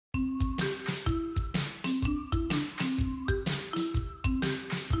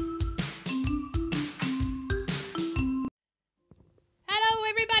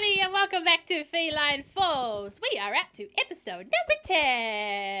welcome back to Feline Falls. We are up to episode number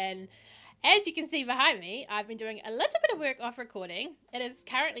 10. As you can see behind me, I've been doing a little bit of work off recording. It is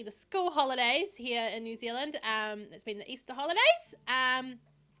currently the school holidays here in New Zealand. It's been the Easter holidays.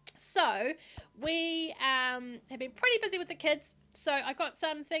 So we have been pretty busy with the kids. So I got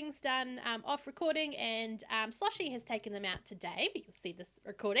some things done off recording, and Sloshy has taken them out today, but you'll see this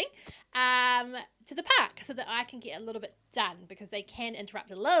recording, to the park so that I can get a little bit done, because they can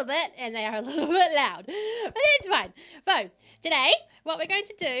interrupt a little bit and they are a little bit loud, but that's fine. So today what we're going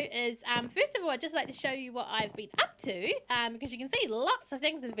to do is, first of all, I'd just like to show you what I've been up to, because you can see lots of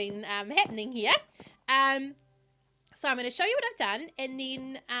things have been happening here. So I'm going to show you what I've done, and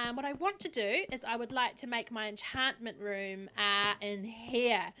then what I want to do is I would like to make my enchantment room in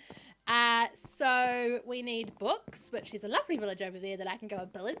here. So we need books, which is a lovely village over there that I can go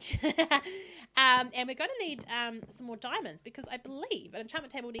and pillage. And we're going to need some more diamonds, because I believe an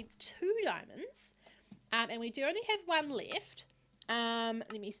enchantment table needs 2 diamonds. And we do only have 1 left.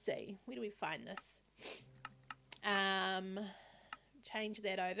 Let me see. Where do we find this? Change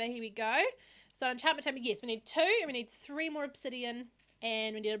that over. Here we go. So enchantment table, yes, we need 2, and we need 3 more obsidian,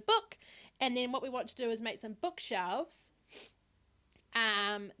 and we need a book. And then what we want to do is make some bookshelves.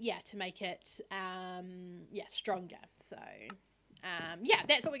 Yeah, to make it, yeah, stronger. So, yeah,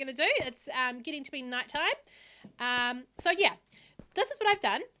 that's what we're going to do. It's getting to be nighttime. So, yeah, this is what I've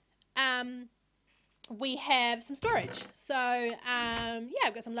done. We have some storage. So, yeah,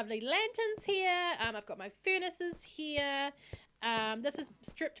 I've got some lovely lanterns here. I've got my furnaces here. This is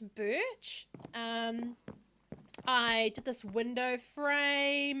stripped birch. I did this window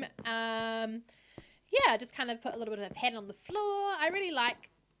frame. Yeah, just kind of put a little bit of a pattern on the floor. I really like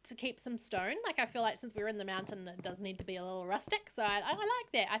to keep some stone. Like, I feel like since we're in the mountain, it does need to be a little rustic. So I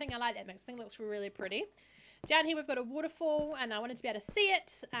like that. I think I like that mix. I think it looks really pretty. Down here we've got a waterfall, and I wanted to be able to see it,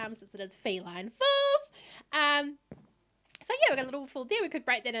 since it is Feline Falls. So yeah, we've got a little waterfall there. We could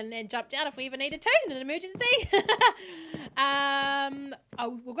break that in and jump down if we ever needed to in an emergency.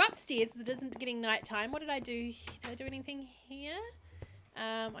 We'll go upstairs because it isn't getting nighttime. What did I do? Did I do anything here?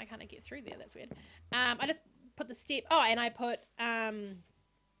 I can't get through there. That's weird. I just put the step. Oh, and I put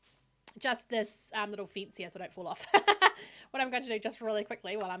just this little fence here so I don't fall off. What I'm going to do just really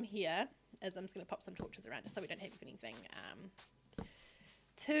quickly while I'm here is I'm just going to pop some torches around just so we don't have anything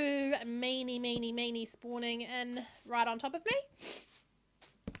too meany spawning in right on top of me.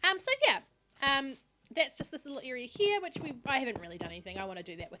 So yeah, that's just this little area here, which I haven't really done anything. I want to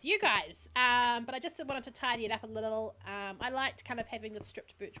do that with you guys. But I just wanted to tidy it up a little. I liked kind of having the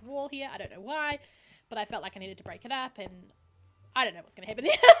stripped birch wall here. I don't know why, but I felt like I needed to break it up, and I don't know what's going to happen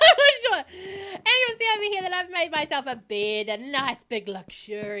there. I'm not sure. And you'll see over here that I've made myself a bed, a nice big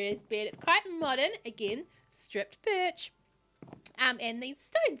luxurious bed. It's quite modern. Again, stripped birch. And these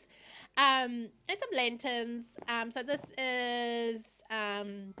stones. And some lanterns. So this is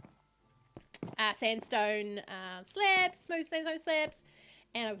sandstone slabs, smooth sandstone slabs.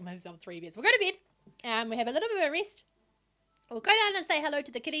 And I've made myself 3 beds. We'll go to bed. We have a little bit of a rest. We'll go down and say hello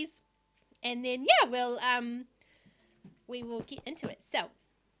to the kitties. And then, yeah, we will get into it. So,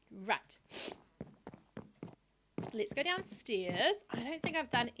 right. Let's go downstairs. I don't think I've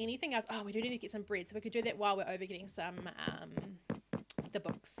done anything else. Oh, we do need to get some bread, so we could do that while we're over getting some, the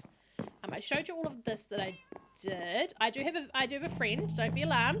books. I showed you all of this that I did. I do have a friend. Don't be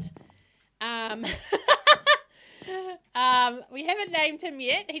alarmed. We haven't named him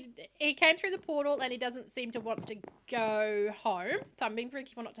yet. He came through the portal and he doesn't seem to want to go home, so I'm being very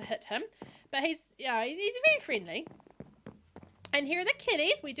careful not to hit him. But he's very friendly. And here are the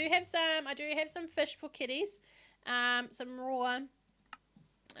kitties. I do have some fish for kitties. Some raw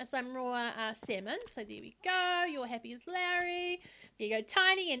salmon. So there we go. You're happy as Larry. There you go,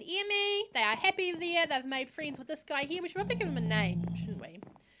 Tiny and Emmy. They are happy there. They've made friends with this guy here. We should probably give him a name, shouldn't we?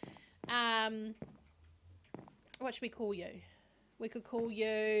 What should we call you? We could call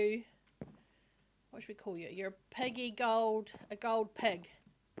you. What should we call you? You're a gold pig.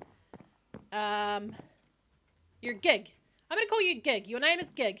 You're Gig. I'm gonna call you Gig. Your name is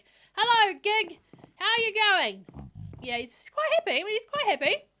Gig. Hello, Gig. How are you going? Yeah, he's quite happy. I mean, he's quite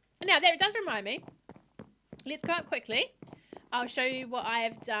happy. And now, that does remind me. Let's go up quickly. I'll show you what I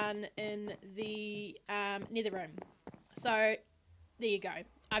have done in the nether room. So, there you go.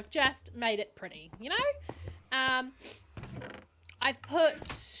 I've just made it pretty, you know? I've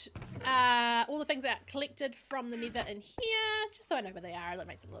put all the things that I collected from the nether in here, just so I know where they are. That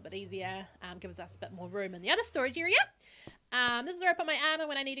makes it a little bit easier. Gives us a bit more room in the other storage area. This is where I put my armor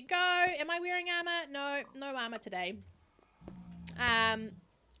when I need to go. Am I wearing armor? No armor today. And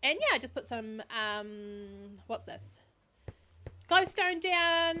yeah, I just put some, what's this? glowstone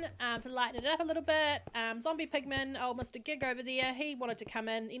down to lighten it up a little bit. Zombie pigman, old Mr. Gig over there, he wanted to come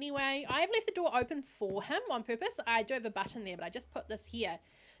in anyway. I have left the door open for him on purpose. I do have a button there, but I just put this here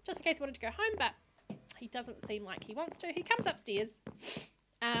just in case he wanted to go home, but he doesn't seem like he wants to. He comes upstairs.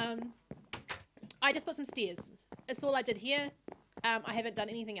 I just put some stairs. It's all I did here. I haven't done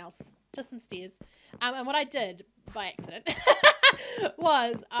anything else. Just some stairs. And what I did by accident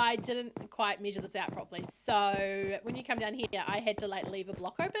was I didn't quite measure this out properly. So when you come down here, I had to like leave a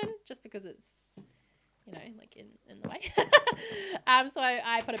block open just because it's, you know, like in the way. So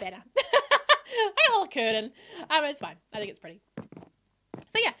I put a banner. I got a little curtain. It's fine. I think it's pretty.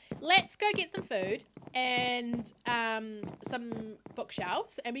 So yeah, let's go get some food and some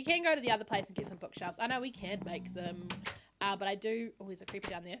bookshelves. And we can go to the other place and get some bookshelves. I know we can make them, but I do... Oh, there's a creeper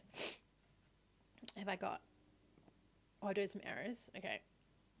down there. Have I got... Oh, I do have some arrows. Okay.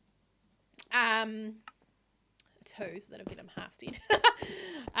 2, so that'll get him half dead.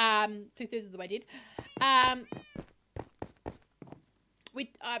 2/3 of the way dead.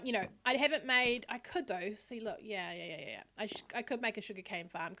 You know, I haven't made... I could, though. See, look. Yeah. I could make a sugarcane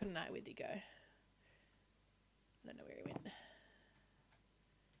farm, couldn't I? Where'd he go? I don't know where he went.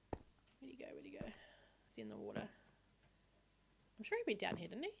 Where'd he go? Is he in the water? I'm sure he went down here,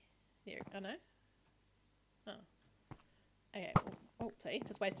 didn't he? There. Oh, no. Oh. Okay. Oh, see?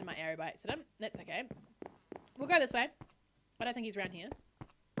 Just wasted my arrow by accident. That's okay. We'll go this way. I don't think he's around here.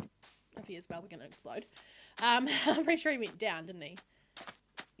 If he is, well, we're going to explode. I'm pretty sure he went down, didn't he?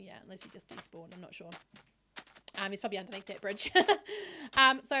 Yeah, unless he just despawned. I'm not sure. He's probably underneath that bridge.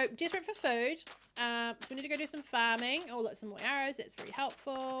 So, desperate for food. So we need to go do some farming. Oh, look, some more arrows. That's very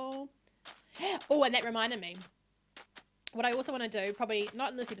helpful. Oh, and that reminded me. What I also want to do, probably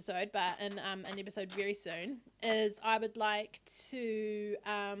not in this episode, but in an episode very soon, is I would like to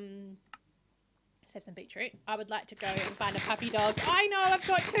have some beetroot. I would like to go and find a puppy dog. I know I've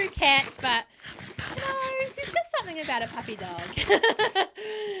got 2 cats, but you know, there's just something about a puppy dog.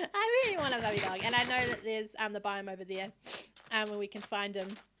 I really want a puppy dog, and I know that there's the biome over there where we can find him.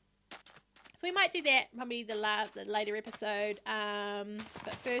 So we might do that probably the later episode.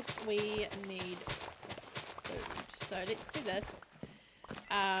 But first we need food. So let's do this.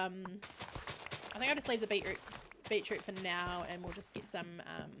 I think I'll just leave the beetroot for now, and we'll just get some.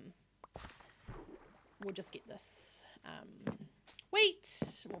 We'll just get this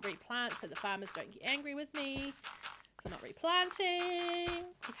wheat. We'll replant so the farmers don't get angry with me for not replanting.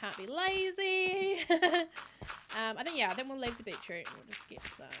 We can't be lazy. I think, yeah, then we'll leave the beetroot and we'll just get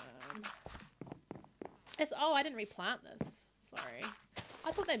some. Oh, I didn't replant this. Sorry.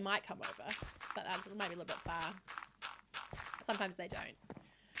 I thought they might come over, but maybe a little bit far. Sometimes they don't.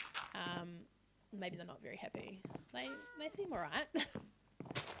 Maybe they're not very happy. They seem alright.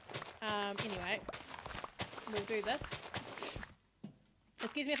 Anyway, we'll do this.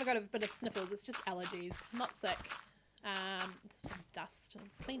 Excuse me if I got a bit of sniffles. It's just allergies. Not sick. Some dust. I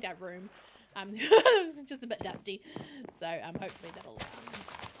cleaned our room. It was just a bit dusty. So hopefully that'll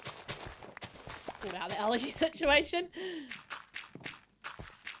sort out the allergy situation.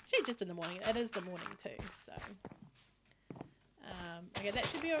 It's really just in the morning. It is the morning too. So okay, that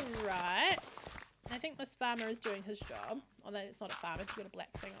should be alright. I think this farmer is doing his job. Although it's not a farmer, he's got a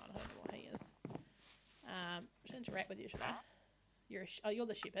black thing on. I don't know what he is. Should I interact with you, should I? You're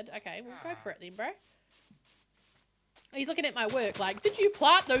the shepherd. Okay, we'll go for it then, bro. He's looking at my work like, did you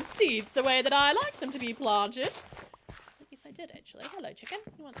plant those seeds the way that I like them to be planted? I guess I did, actually. Hello, chicken.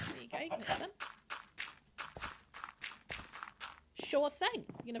 You want them? There you go. You can have them. Sure thing.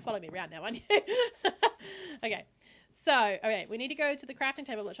 You're going to follow me around now, aren't you? Okay. So, okay, we need to go to the crafting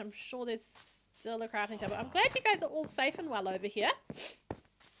table, which I'm sure there's still a crafting table. I'm glad you guys are all safe and well over here.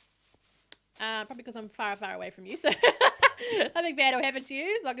 Probably because I'm far, far away from you, so nothing bad will happen to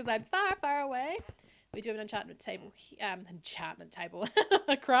you as long as I'm far, far away. We do have an enchantment table,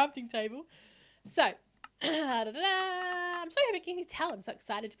 a crafting table. So, I'm so happy. Can you tell? I'm so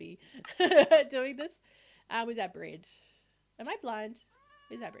excited to be doing this. Where's our bread? Am I blind?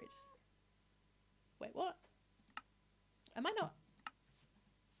 Where's our bread? Wait, what? Am I not?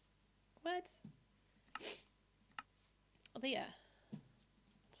 What? Oh, there.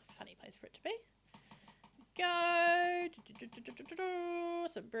 It's a funny place for it to be. Go.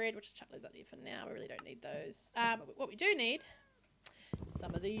 Some bread. We'll just chuck those up there for now. We really don't need those. What we do need is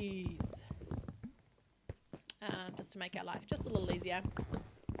some of these. Just to make our life just a little easier.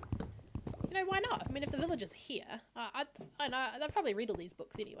 You know, why not? I mean, if the villagers here, I know they'll probably read all these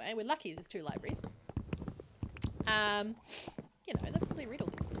books anyway. We're lucky there's 2 libraries. You know, they'll probably read all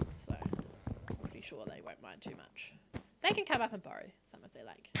these books, so I'm pretty sure they won't mind too much. They can come up and borrow some if they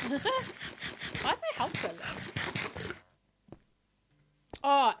like. Why is my health so low?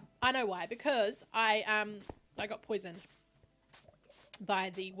 Oh, I know why. Because I got poisoned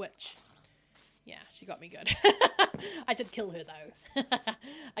by the witch. Yeah, she got me good. I did kill her though.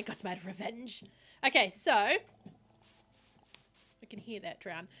 I got mad revenge. Okay, so I can hear that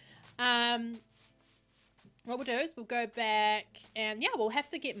drown. What we'll do is we'll go back and yeah, we'll have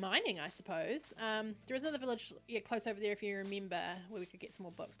to get mining, I suppose. There is another village close over there if you remember where we could get some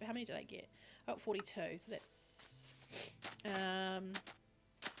more books. But how many did I get? I got 42, so that's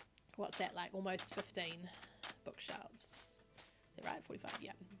what's that, like almost 15 bookshelves. Is that right? 45,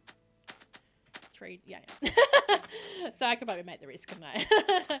 yeah. 3, yeah. So I could probably make the rest, couldn't I?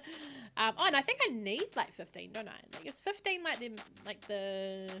 Oh, and I think I need like 15, don't I? Like, is 15 like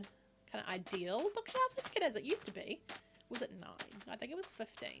the kind of ideal bookshelves? I think it is. It used to be. Was it 9? I think it was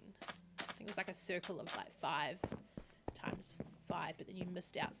 15. I think it was like a circle of like 5 times 5, but then you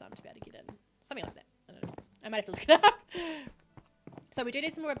missed out some to be able to get in. Something like that. I don't know. I might have to look it up. So we do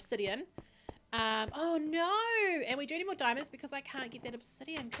need some more obsidian. Oh no! And we do need more diamonds because I can't get that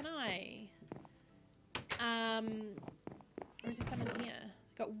obsidian, can I? Or is there some in here?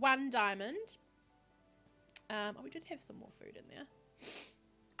 Got 1 diamond. Oh, we did have some more food in there.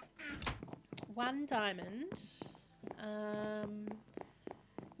 1 diamond.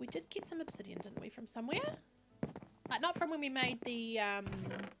 We did get some obsidian, didn't we, from somewhere? Like, not from when we made the,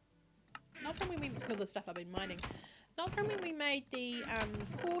 not from when we, it's all the stuff I've been mining. Not from when we made the,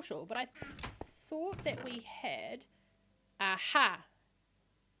 portal, but I thought that we had, aha!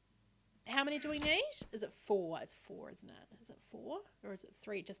 How many do we need? Is it 4? It's 4, isn't it? Is it 4? Or is it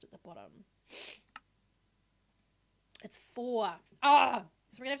 3 just at the bottom? It's 4. Ah!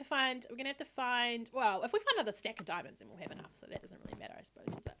 So we're gonna have to find, well, if we find another stack of diamonds, then we'll have enough. So that doesn't really matter, I suppose,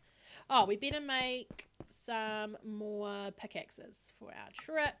 is it? Oh, we better make some more pickaxes for our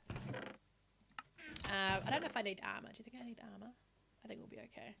trip. I don't know if I need armor. Do you think I need armor? I think we'll be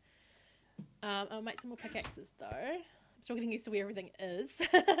okay. I'll make some more pickaxes though. I'm still getting used to where everything is.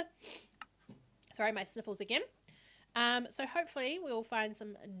 Sorry, my sniffles again. So hopefully we'll find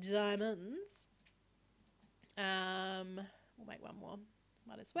some diamonds. We'll make 1 more.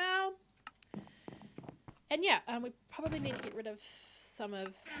 Might as well. And yeah, we probably need to get rid of some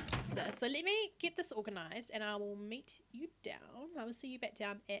of this. So let me get this organized and I will meet you down. I will see you back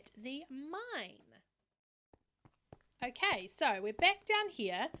down at the mine. Okay, so we're back down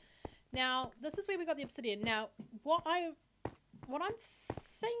here. Now, this is where we got the obsidian. Now, what I'm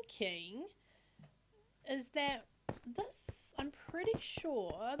thinking is that this, I'm pretty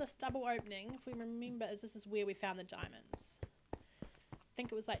sure this double opening, if we remember, is this is where we found the diamonds. I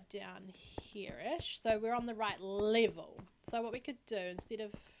think it was like down here-ish. So we're on the right level. So what we could do instead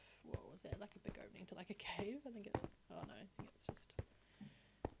of, what was that, like a big opening to like a cave? I think it's, oh no, I think it's just,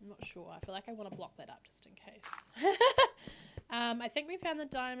 I'm not sure. I feel like I want to block that up just in case. I think we found the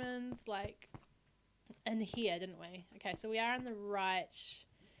diamonds like in here, didn't we? Okay, so we are in the right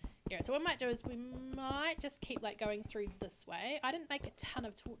area. So what we might do is we might just keep like going through this way. I didn't make a ton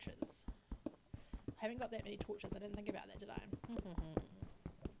of torches. I haven't got that many torches. I didn't think about that, did I?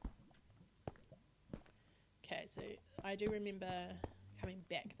 Okay, so I do remember coming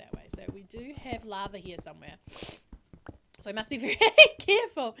back that way. So we do have lava here somewhere. So I must be very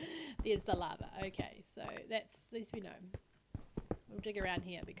careful. There's the lava. Okay, so that's, at least we know. We'll dig around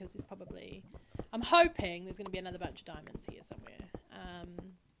here because there's probably, I'm hoping there's going to be another bunch of diamonds here somewhere.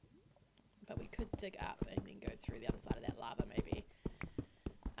 But we could dig up and then go through the other side of that lava maybe.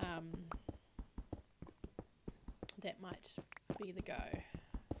 That might be the go.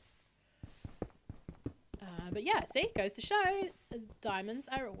 But yeah, see, goes to show diamonds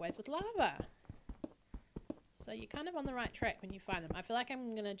are always with lava. So you're kind of on the right track when you find them. I feel like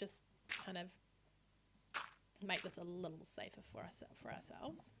I'm going to just kind of make this a little safer for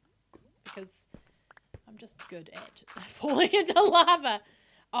ourselves. Because I'm just good at falling into lava.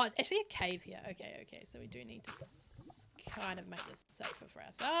 Oh, it's actually a cave here. Okay. So we do need to kind of make this safer for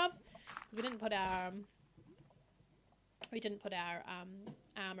ourselves. Because we didn't put our...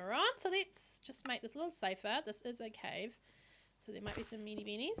 armor on, so let's just make this a little safer. This is a cave, so there might be some meaty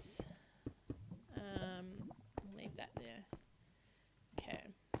beanies. Leave that there. Okay,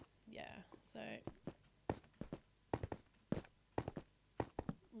 yeah, so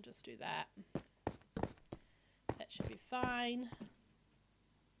we'll just do that. That should be fine.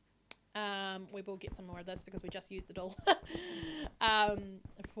 We will get some more of this because we just used it all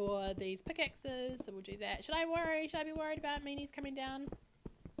for these pickaxes, so we'll do that. Should I be worried about meanies coming down?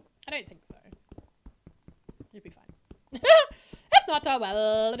 I don't think so. It'll be fine. If not, oh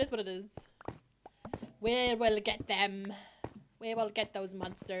well, it is what it is. We will get them. We will get those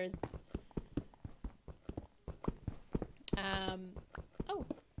monsters. Oh,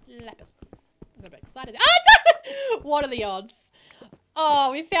 lapis. I'm a bit excited. Oh, what are the odds?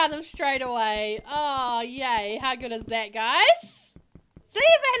 Oh, we found them straight away. Oh, yay. How good is that, guys? See,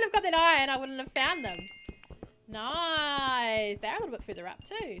 if I hadn't got that iron, I wouldn't have found them. Nice. They're a little bit further up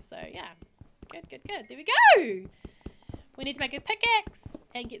too, so yeah. Good, good, good. There we go. We need to make a pickaxe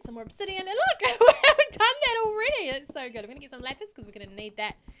and get some more obsidian. And look, we haven't done that already. That's so good. I'm going to get some lapis because we're going to need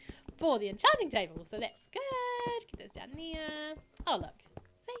that for the enchanting table. So that's good. Get those down there. Oh, look.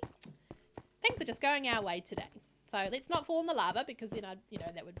 See? Things are just going our way today. So let's not fall in the lava because then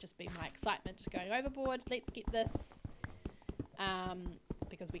that would just be my excitement just going overboard. Let's get this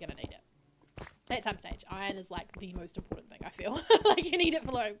because we're going to need it. At some stage, iron is like the most important thing, I feel. Like you need it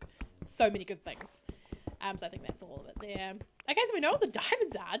for like so many good things. So I think that's all of it there. Okay, so we know what the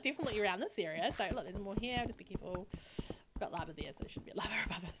diamonds are, definitely around this area. So look, there's more here, just be careful. We've got lava there, so there shouldn't be lava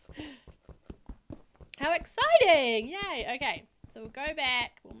above us. How exciting! Yay, okay. So we'll go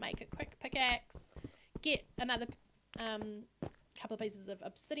back, we'll make a quick pickaxe, get another couple of pieces of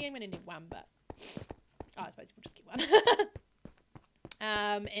obsidian. We're gonna need one, but I suppose we'll just get one.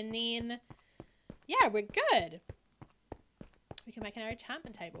 And then, yeah, we're good. We can make an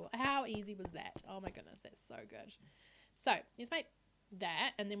enchantment table. How easy was that? Oh my goodness, that's so good. So let's make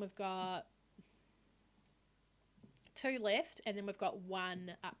that, and then we've got 2 left, and then we've got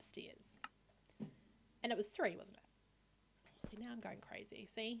 1 upstairs. And it was 3, wasn't it? See, now I'm going crazy.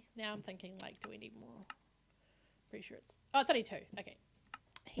 See, now I'm thinking like, do we need more? Pretty sure it's only 2. Okay,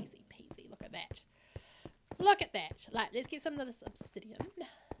 easy peasy. Look at that. Look at that. Like, let's get some of this obsidian.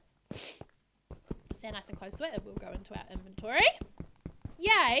 Stand nice and close to it. It will go into our inventory.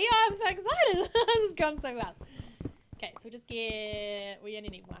 Yay! Oh, I'm so excited. This has gone so well. Okay, so we only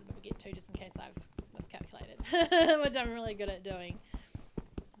need 1, but we'll get 2 just in case I've miscalculated, which I'm really good at doing.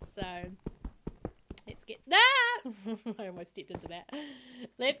 So let's get that. I almost stepped into that.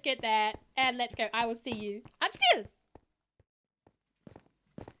 Let's get that, and let's go. I will see you upstairs.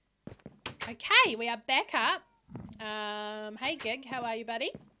 Okay, we are back up. Hey Gig, how are you,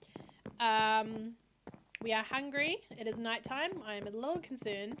 buddy? We are hungry. It is nighttime. I am a little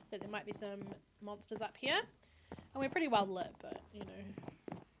concerned that there might be some monsters up here. And we're pretty well lit, but,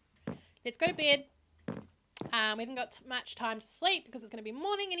 let's go to bed. We haven't got much time to sleep because it's going to be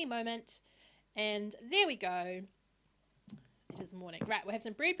morning any moment. And there we go. It is morning. Right, we'll have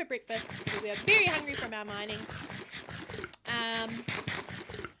some bread for breakfast because we are very hungry from our mining.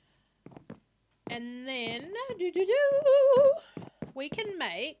 And then, we can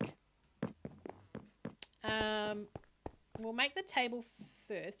make... we'll make the table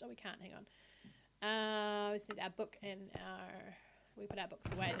first. Oh, we can't. Hang on. We just need our book and we put our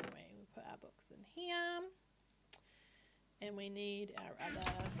books away, didn't we? We put our books in here. And we need our other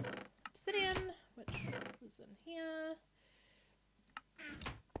obsidian, which was in here.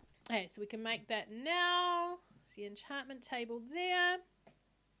 Okay, so we can make that now. It's the enchantment table there.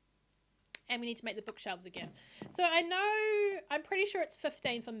 And we need to make the bookshelves again. So I'm pretty sure it's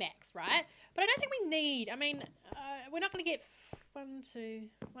 15 for max, right? But I don't think we need, we're not going to get 1, 2,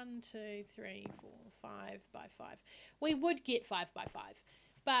 3, 4, 5 by 5. We would get 5 by 5,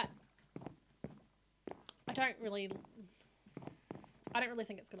 but I don't really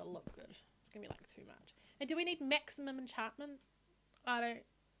think it's going to look good. It's going to be like too much. And do we need maximum enchantment? I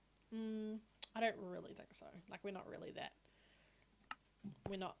don't really think so. Like, we're not really that.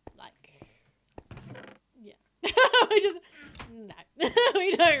 We're not like, yeah. No,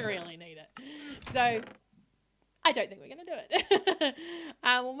 we don't really need it. So I don't think we're going to do it.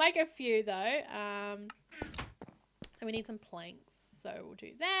 We'll make a few though. And we need some planks. So we'll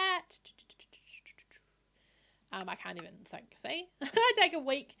do that. I can't even think, see? I take a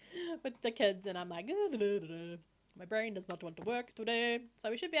week with the kids and I'm like, my brain does not want to work today. So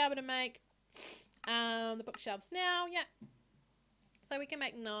we should be able to make the bookshelves now. Yeah. So we can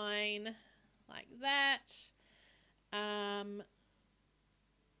make 9 like that.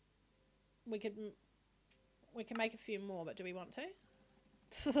 We can make a few more, but do we want to?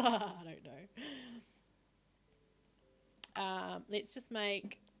 I don't know. Let's just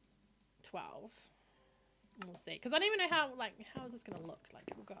make 12. We'll see. Because I don't even know how is this going to look. Like,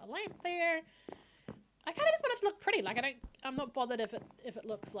 we've got a lamp there. I kind of just want it to look pretty. Like, I'm not bothered if it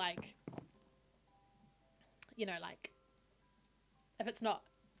looks like, like, if it's not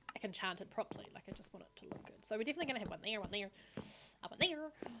like enchanted properly. Like, I just want it to look good. So we're definitely going to have one there, one there, one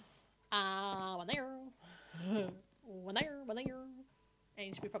there, one there, one there, one there.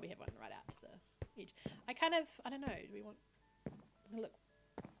 And we probably have one right out to the edge. I don't know. Do we want, does it look,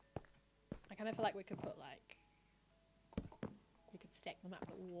 I kind of feel like we could put we could stack them up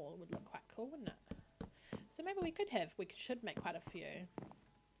the wall. It would look quite cool, wouldn't it? So maybe we should make quite a few.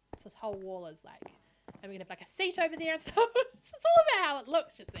 if this whole wall is like, and we can have like a seat over there and so it's all about how it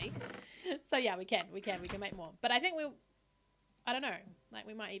looks, you see. So yeah, we can make more. But I think I don't know, like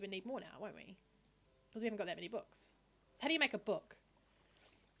we might even need more now, won't we? Because we haven't got that many books. So how do you make a book?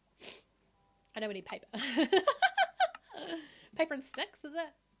 I know we need paper. Paper and sticks, is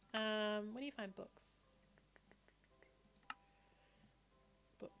it? Where do you find books?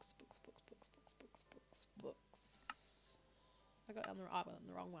 Books. I got on the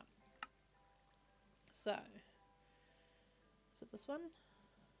wrong one. So, is it this one?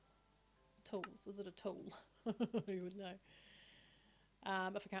 Tools. Is it a tool? You would know.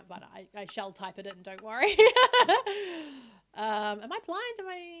 If I can't find it, I shall type it in, don't worry. Am I blind? Am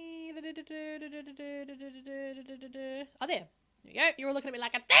I... Oh, there. There you go. You were looking at me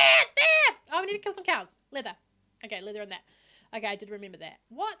like, it's there! Oh, we need to kill some cows. Leather. Okay, leather and that. Okay, I did remember that.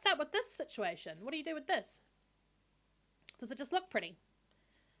 What's up with this situation? What do you do with this? Does it just look pretty?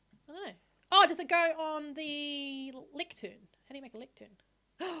 I don't know. Oh, does it go on the lectern? How do you make a lectern?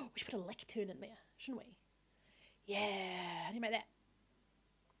 Oh, we should put a lectern in there, shouldn't we? Yeah. How do you make that?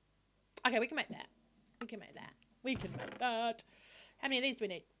 Okay, we can make that. We can make that. How many of these do we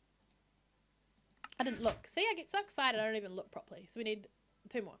need? I didn't look. See, I get so excited I don't even look properly. So we need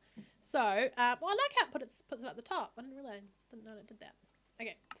 2 more. So, well, I like how it puts it at the top. I didn't know it did that.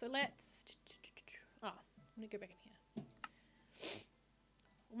 Okay, so let's... Oh, I'm going to go back in here.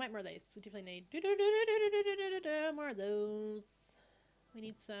 We'll make more of these. We definitely need more of those. We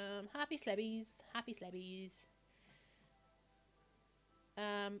need some happy slabbies.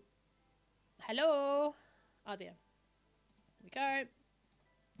 Hello. Oh, there. There we go.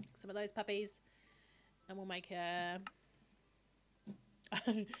 Some of those puppies. And we'll make a...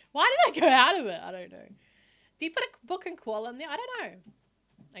 Why did I go out of it? I don't know. Do you put a book and koala in there? I don't know.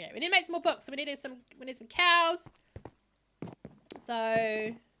 Okay, we need to make some more books. So we need some cows.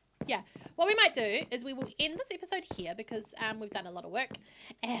 So, yeah. What we might do is we will end this episode here because we've done a lot of work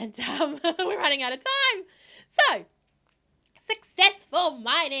and we're running out of time. So, successful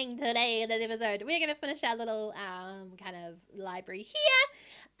mining today in this episode. We're going to finish our little kind of library here.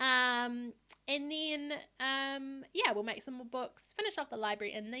 And then, yeah, we'll make some more books, finish off the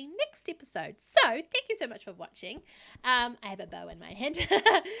library in the next episode. So, thank you so much for watching. I have a bow in my hand.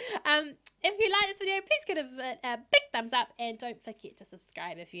 If you like this video, please give it a big thumbs up and don't forget to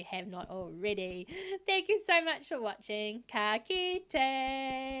subscribe if you have not already. Thank you so much for watching. Ka kite!